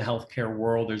treated in the healthcare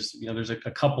world. There's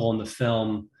a couple in the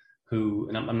film who,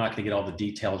 and I'm not going to get all the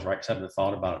details right because I haven't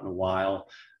thought about it in a while,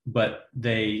 but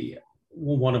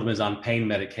one of them is on pain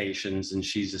medications, and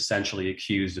she's essentially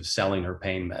accused of selling her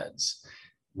pain meds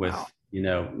with, wow,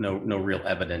 no real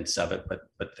evidence of it,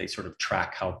 but they sort of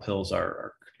track how pills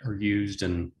are used,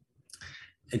 and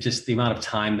just the amount of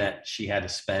time that she had to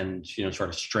spend, sort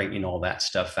of straightening all that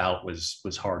stuff out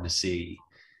was hard to see.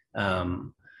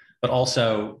 But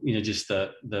also, just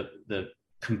the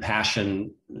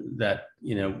compassion that,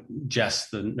 Jess,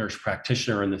 the nurse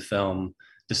practitioner in the film,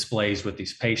 displays with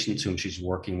these patients whom she's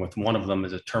working with. One of them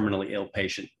is a terminally ill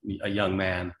patient, a young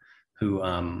man who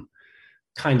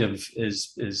kind of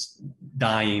is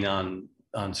dying on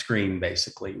screen,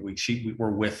 basically.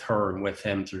 We're with her and with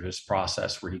him through his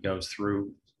process where he goes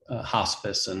through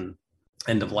hospice and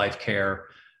end of life care.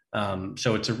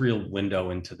 So it's a real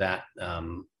window into that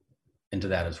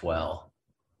as well.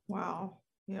 Wow.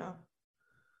 Yeah.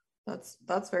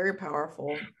 That's very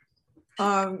powerful.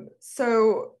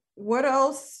 So what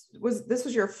else this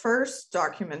was your first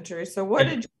documentary. So what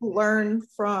did you learn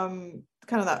from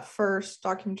kind of that first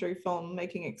documentary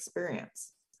filmmaking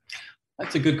experience?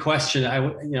 That's a good question.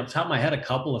 Top of my head, a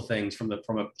couple of things from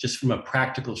a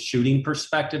practical shooting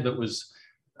perspective. It was,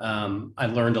 I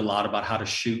learned a lot about how to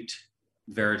shoot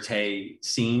verite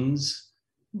scenes.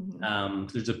 Mm-hmm.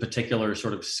 There's a particular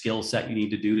sort of skill set you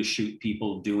need to do to shoot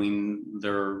people doing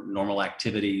their normal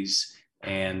activities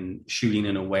and shooting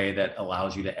in a way that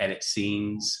allows you to edit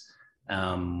scenes,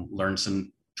 learn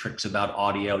some tricks about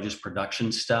audio, just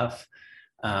production stuff.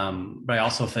 But I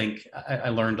also think I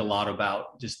learned a lot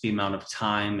about just the amount of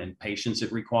time and patience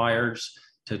it requires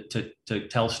to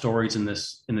tell stories in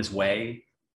this way,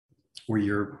 where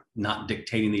you're not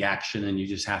dictating the action and you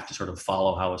just have to sort of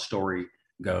follow how a story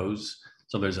goes.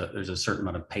 So there's a certain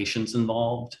amount of patience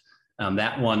involved.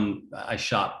 That one I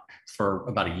shot for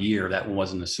about a year. That one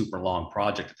wasn't a super long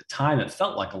project. At the time, it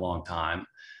felt like a long time,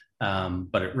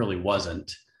 but it really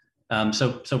wasn't.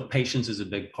 So patience is a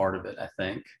big part of it, I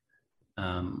think.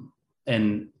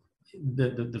 And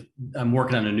I'm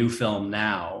working on a new film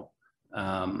now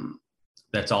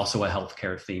that's also a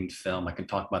healthcare themed film. I can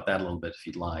talk about that a little bit if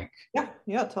you'd like.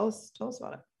 Yeah. Tell us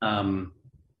about it.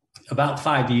 About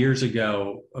 5 years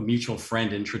ago, a mutual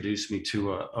friend introduced me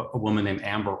to a woman named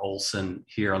Amber Olson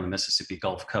here on the Mississippi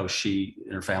Gulf Coast. She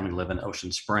and her family live in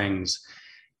Ocean Springs,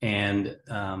 and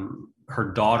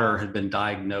her daughter had been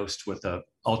diagnosed with a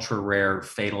ultra rare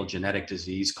fatal genetic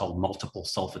disease called multiple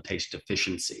sulfatase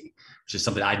deficiency, which is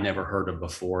something I'd never heard of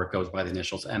before. It goes by the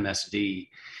initials MSD.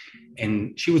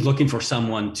 And she was looking for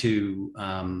someone to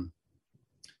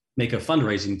make a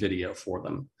fundraising video for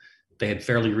them. They had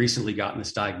fairly recently gotten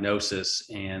this diagnosis,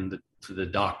 and the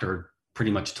doctor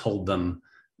pretty much told them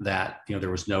that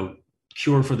there was no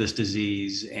cure for this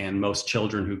disease, and most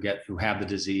children who have the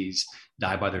disease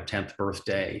die by their 10th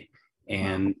birthday.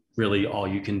 And really all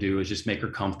you can do is just make her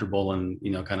comfortable and,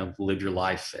 kind of live your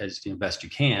life as best you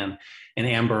can. And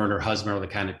Amber and her husband are the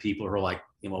kind of people who are like,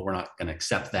 we're not going to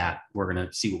accept that. We're going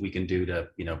to see what we can do to,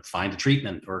 find a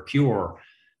treatment or a cure.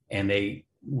 And they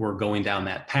were going down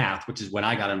that path, which is when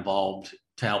I got involved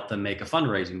to help them make a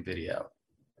fundraising video.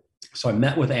 So I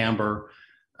met with Amber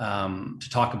to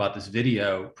talk about this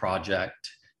video project.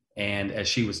 And as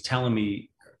she was telling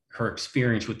me her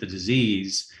experience with the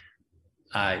disease,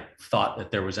 I thought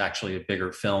that there was actually a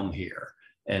bigger film here.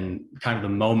 And kind of the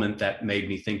moment that made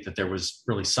me think that there was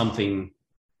really something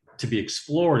to be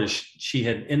explored is she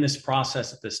had, in this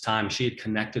process at this time, she had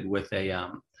connected with a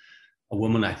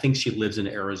woman, I think she lives in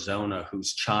Arizona,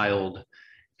 whose child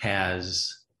has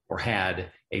or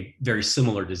had a very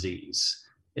similar disease.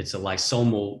 It's a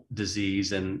lysosomal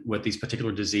disease. And what these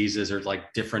particular diseases are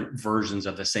like different versions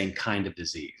of the same kind of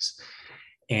disease.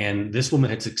 And this woman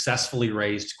had successfully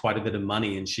raised quite a bit of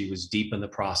money, and she was deep in the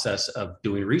process of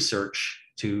doing research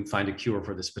to find a cure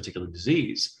for this particular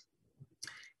disease.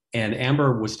 And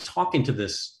Amber was talking to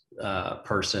this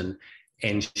person,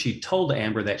 and she told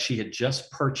Amber that she had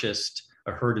just purchased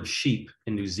a herd of sheep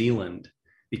in New Zealand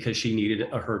because she needed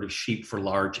a herd of sheep for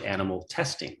large animal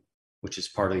testing, which is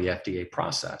part of the FDA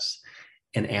process.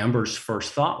 And Amber's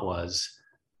first thought was,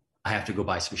 I have to go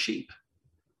buy some sheep.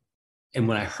 And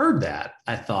when I heard that,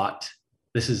 I thought,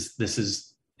 this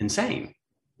is insane.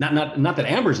 Not that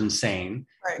Amber's insane,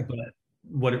 right, but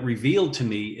what it revealed to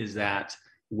me is that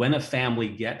when a family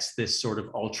gets this sort of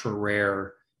ultra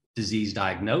rare disease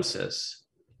diagnosis,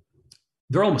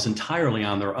 they're almost entirely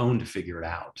on their own to figure it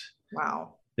out.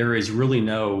 Wow. There is really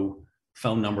no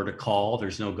phone number to call.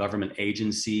 There's no government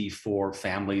agency for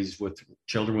families with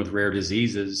children with rare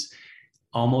diseases.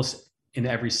 Almost in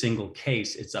every single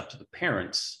case, it's up to the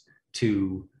parents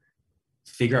to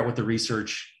figure out what the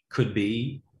research could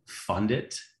be, fund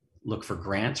it, look for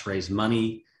grants, raise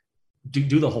money,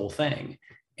 do the whole thing.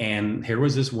 And here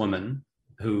was this woman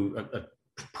who, a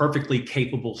perfectly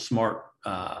capable, smart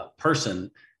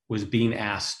person, was being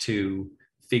asked to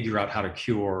figure out how to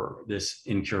cure this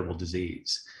incurable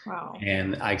disease. Wow.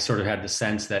 And I sort of had the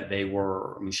sense that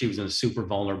she was in a super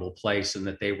vulnerable place, and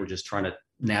that they were just trying to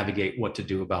navigate what to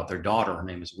do about their daughter. Her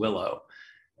name is Willow.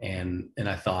 And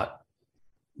I thought,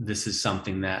 this is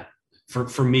something that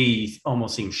for me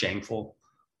almost seemed shameful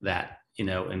that,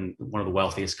 in one of the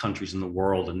wealthiest countries in the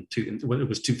world, and it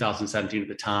was 2017 at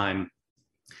the time,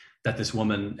 that this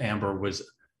woman, Amber, was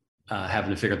having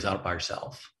to figure this out by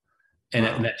herself. And,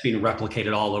 Wow. and that's being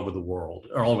replicated all over the world,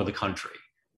 or all over the country.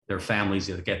 There are families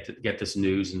that get this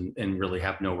news and really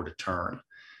have nowhere to turn.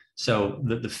 So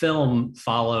the film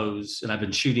follows, and I've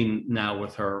been shooting now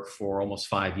with her for almost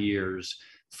 5 years,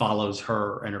 follows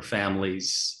her and her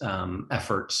family's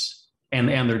efforts and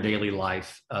their daily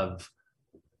life of,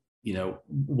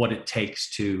 what it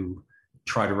takes to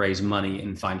try to raise money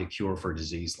and find a cure for a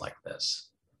disease like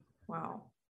this. Wow.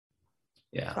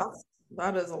 Yeah.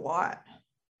 That is a lot.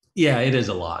 Yeah, it is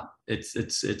a lot. It's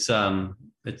going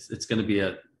to be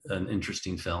an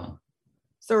interesting film.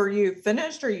 So are you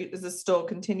finished, or is this still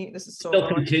continuing? This is still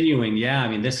continuing. Yeah. I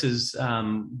mean, this is,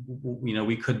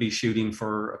 we could be shooting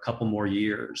for a couple more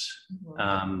years.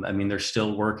 Mm-hmm. They're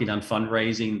still working on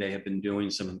fundraising. They have been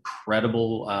doing some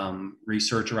incredible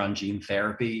research around gene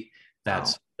therapy.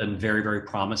 That's been very, very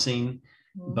promising,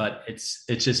 Mm-hmm. but it's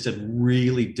just a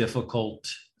really difficult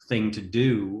thing to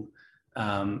do,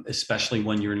 especially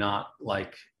when you're not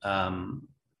like,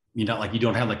 you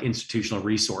don't have like institutional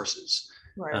resources.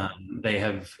 Right. They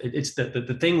have, it's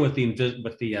the thing with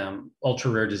the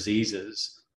ultra rare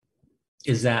diseases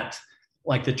is that,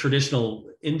 like, the traditional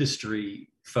industry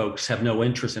folks have no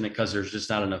interest in it because there's just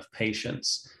not enough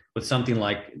patients. With something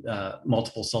like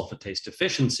multiple sulfatase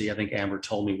deficiency, I think Amber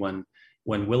told me when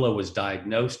Willow was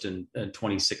diagnosed in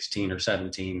 2016 or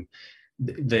 17,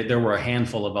 there were a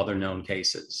handful of other known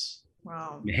cases.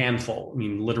 Wow. A handful. I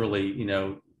mean, literally,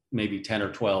 maybe 10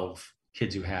 or 12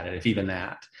 kids who had it, if even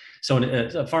that. So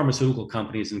a pharmaceutical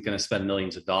company isn't going to spend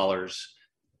millions of dollars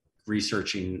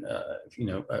researching,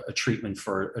 a treatment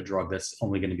for a drug that's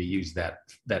only going to be used that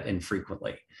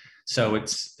infrequently. So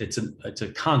it's a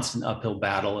constant uphill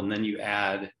battle. And then you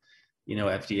add,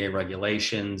 FDA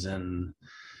regulations and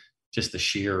just the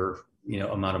sheer,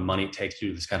 amount of money it takes to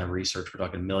do this kind of research. We're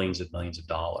talking millions of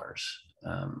dollars.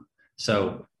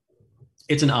 So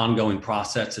it's an ongoing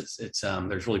process. It's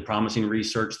there's really promising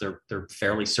research. They're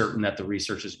fairly certain that the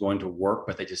research is going to work,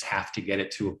 but they just have to get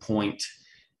it to a point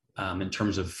in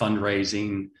terms of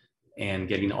fundraising and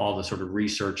getting all the sort of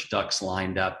research ducks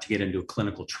lined up to get into a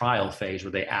clinical trial phase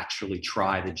where they actually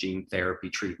try the gene therapy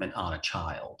treatment on a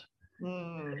child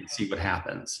and see what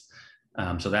happens.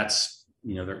 So that's,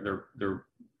 they're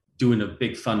doing a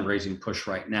big fundraising push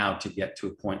right now to get to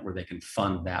a point where they can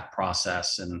fund that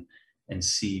process and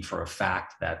see for a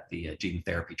fact that the gene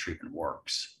therapy treatment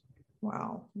works.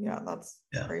 Wow. Yeah, that's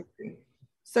crazy.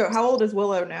 So how old is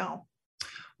Willow now?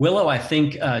 Willow, I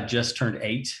think, just turned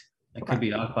 8. It could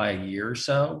be off by a year or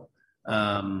so.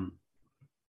 So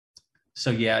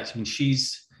yeah, I mean,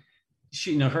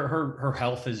 her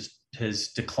health has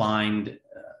declined.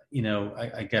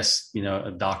 I guess,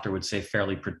 a doctor would say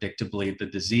fairly predictably. The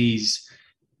disease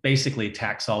basically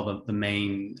attacks all the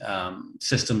main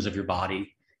systems of your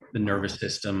body, the nervous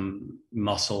system,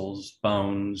 muscles,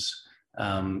 bones.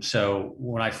 So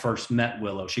when I first met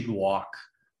Willow, she could walk,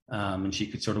 and she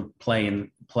could sort of play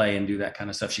and do that kind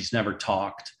of stuff. She's never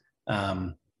talked.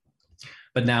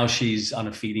 But now she's on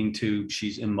a feeding tube.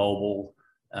 She's immobile.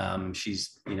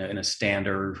 She's, in a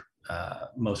stander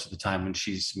most of the time when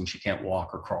she can't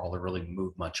walk or crawl or really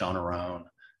move much on her own.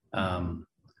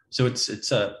 So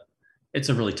it's a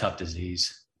really tough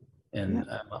disease, and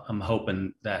I'm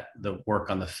hoping that the work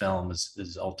on the film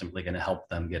is ultimately going to help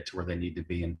them get to where they need to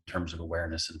be in terms of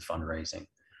awareness and fundraising.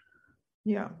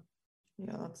 Yeah,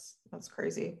 that's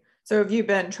crazy. So have you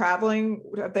been traveling?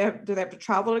 Do they have to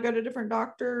travel to go to different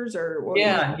doctors, or what?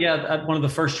 Yeah. One of the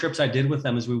first trips I did with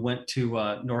them is we went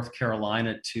to North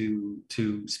Carolina to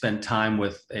spend time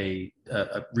with a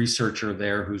researcher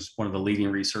there who's one of the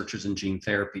leading researchers in gene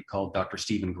therapy, called Dr.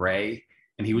 Stephen Gray.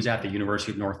 And he was at the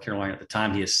University of North Carolina at the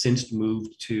time. He has since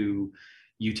moved to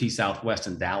UT Southwest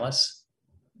in Dallas.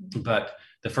 But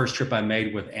the first trip I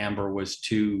made with Amber was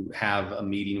to have a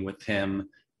meeting with him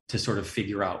to sort of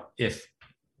figure out if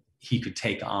he could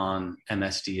take on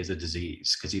MSD as a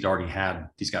disease, because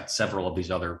he's got several of these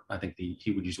other, I think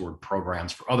he would use the word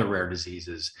programs for other rare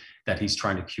diseases that he's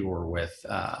trying to cure with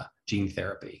gene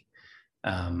therapy.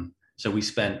 So we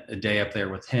spent a day up there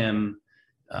with him,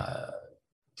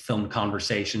 filmed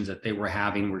conversations that they were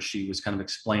having where she was kind of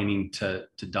explaining to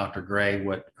Dr. Gray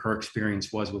what her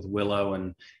experience was with Willow,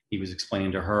 and he was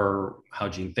explaining to her how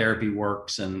gene therapy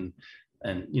works and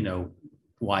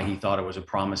why he thought it was a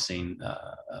promising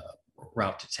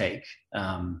route to take.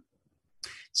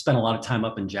 Spent a lot of time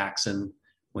up in Jackson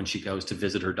when she goes to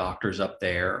visit her doctors up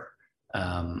there.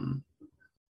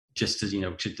 Just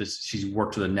as, she's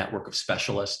worked with a network of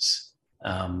specialists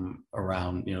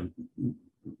around,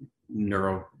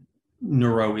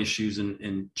 neuro issues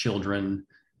in children.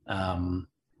 And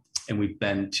we've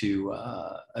been to,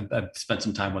 I've spent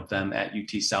some time with them at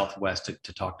UT Southwest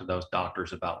to talk to those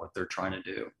doctors about what they're trying to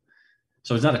do.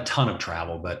 So it's not a ton of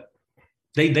travel, but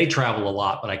they travel a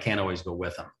lot, but I can't always go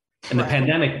with them. And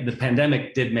the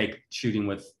pandemic did make shooting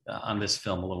with on this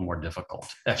film a little more difficult.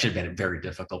 Actually, it made it very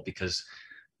difficult because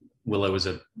Willow is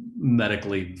a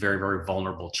medically very, very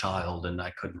vulnerable child, and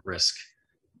I couldn't risk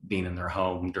being in their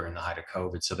home during the height of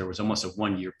COVID. So there was almost a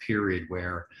 1-year period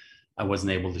where I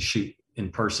wasn't able to shoot in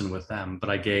person with them,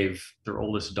 but I gave their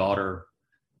oldest daughter,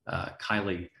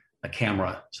 Kylie, a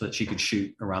camera so that she could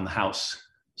shoot around the house.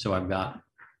 So I've got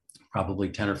probably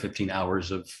 10 or 15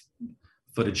 hours of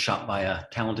footage shot by a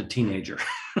talented teenager.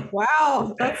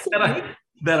 Wow, that's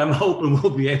that I'm hoping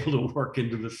we'll be able to work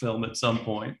into the film at some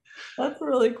point. That's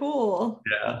really cool.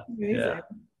 Yeah. Amazing. Yeah.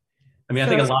 I mean,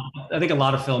 I think a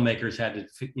lot of filmmakers had to,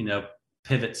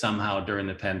 pivot somehow during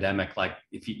the pandemic. Like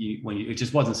it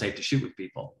just wasn't safe to shoot with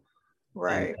people.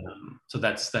 Right. And, so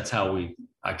that's how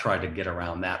I tried to get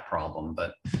around that problem,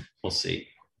 but we'll see.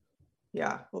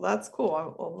 Yeah, well, that's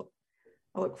cool.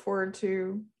 I look forward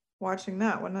to watching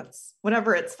that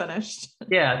whenever it's finished.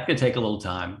 Yeah, it's gonna take a little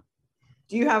time.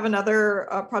 Do you have another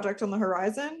project on the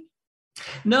horizon?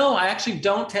 No, I actually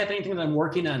don't have anything that I'm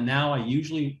working on now. I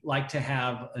usually like to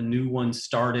have a new one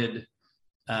started.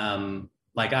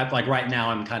 Like right now,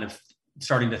 I'm kind of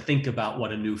starting to think about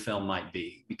what a new film might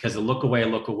be, because the Look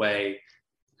Away.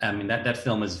 I mean, that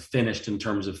film is finished in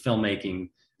terms of filmmaking.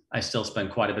 I still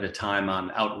spend quite a bit of time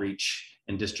on outreach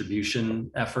and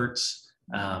distribution efforts,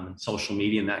 social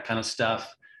media and that kind of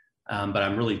stuff. But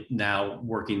I'm really now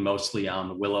working mostly on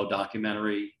the Willow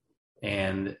documentary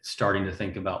and starting to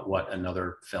think about what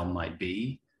another film might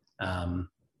be. I'm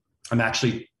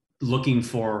actually looking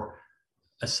for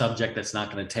a subject that's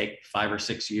not going to take 5 or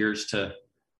 6 years to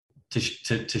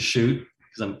shoot,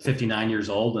 because I'm 59 years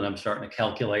old and I'm starting to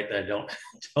calculate that I don't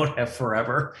have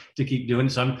forever to keep doing.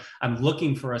 So I'm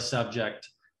looking for a subject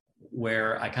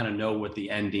where I kind of know what the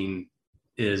ending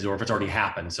is, or if it's already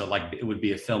happened. So like it would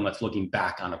be a film that's looking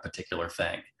back on a particular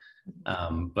thing.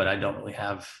 But I don't really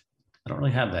have I don't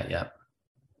really have that yet.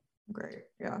 Great.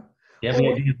 Yeah. Yeah,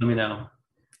 any ideas, let me know.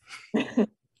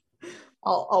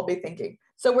 I'll be thinking.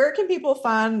 So where can people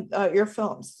find your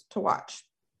films to watch?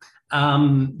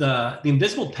 The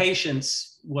Invisible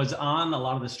Patients was on a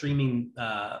lot of the streaming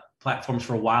platforms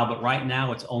for a while, but right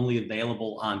now it's only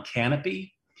available on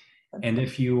Kanopy. And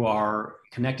if you are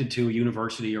connected to a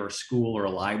university or a school or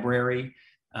a library,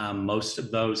 most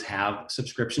of those have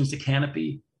subscriptions to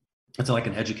Kanopy. It's like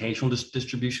an educational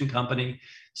distribution company.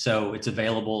 So it's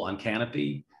available on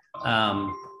Kanopy.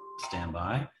 Stand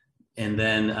by. And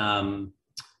then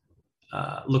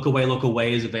Look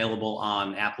Away is available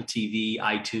on Apple TV,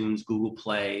 iTunes, Google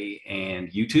Play,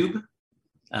 and YouTube.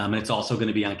 And it's also going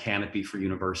to be on Kanopy for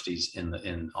universities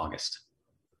in August.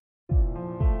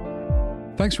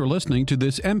 Thanks for listening to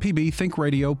this MPB Think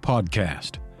Radio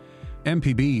podcast.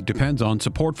 MPB depends on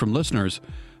support from listeners,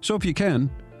 so if you can,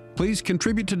 please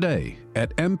contribute today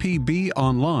at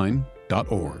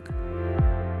mpbonline.org.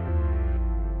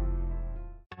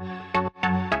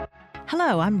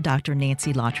 Hello, I'm Dr.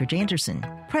 Nancy Lottridge Anderson,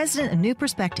 president of New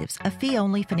Perspectives, a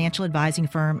fee-only financial advising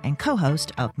firm and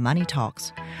co-host of Money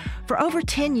Talks. For over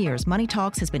 10 years, Money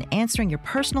Talks has been answering your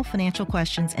personal financial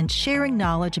questions and sharing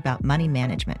knowledge about money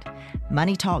management.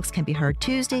 Money Talks can be heard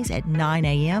Tuesdays at 9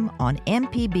 a.m. on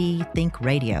MPB Think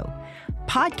Radio.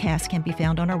 Podcasts can be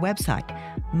found on our website,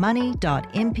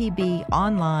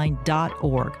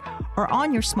 money.mpbonline.org, or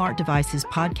on your smart device's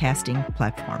podcasting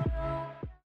platform.